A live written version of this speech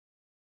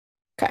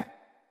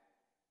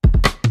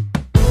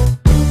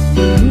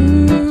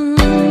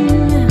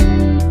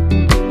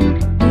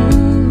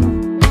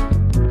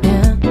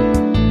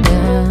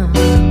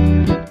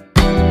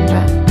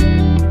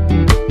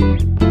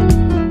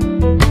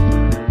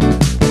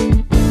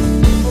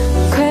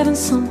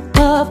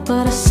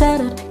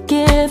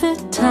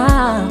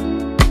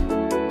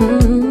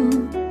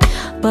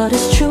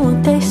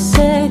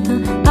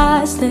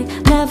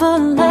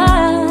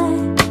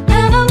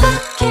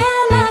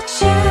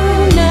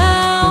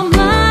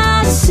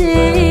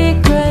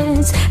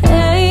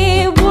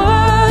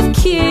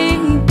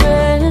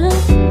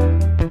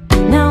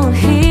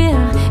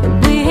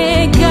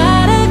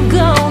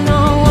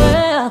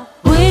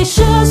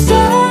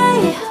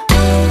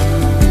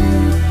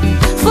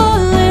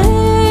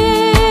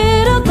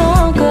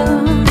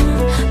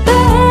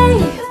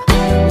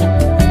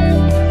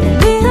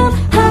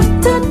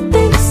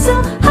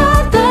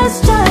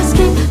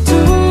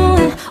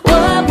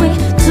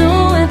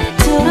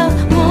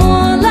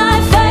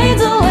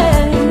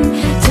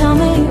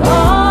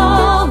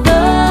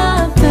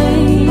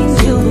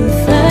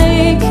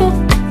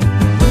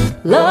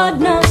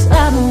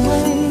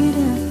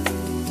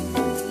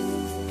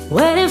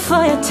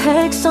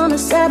this on a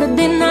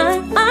Saturday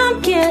night. I'm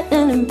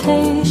getting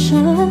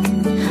impatient.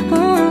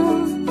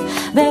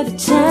 Baby,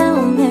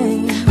 tell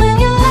me, when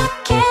you're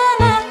looking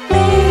at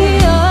me,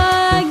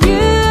 are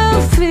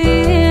you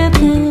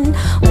feeling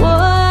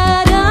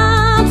what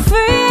I'm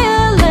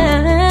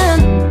feeling?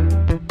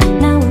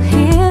 Now we're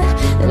here,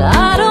 and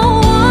I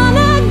don't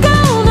wanna go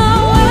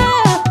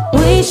nowhere.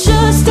 We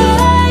should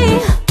stay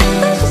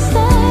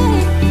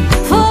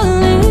for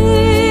a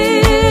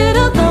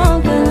little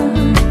longer.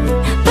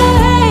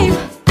 Babe,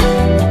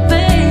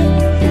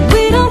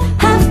 we don't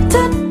have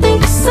to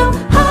think so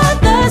hard.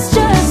 Let's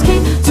just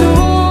keep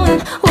doing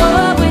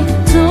what we're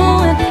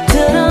doing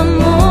till the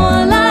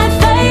moonlight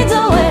fades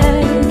away.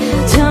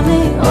 Tell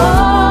me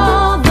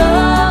all the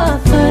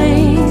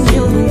things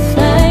you've been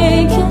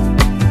thinking.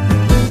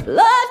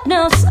 Lord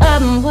knows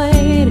I'm waiting.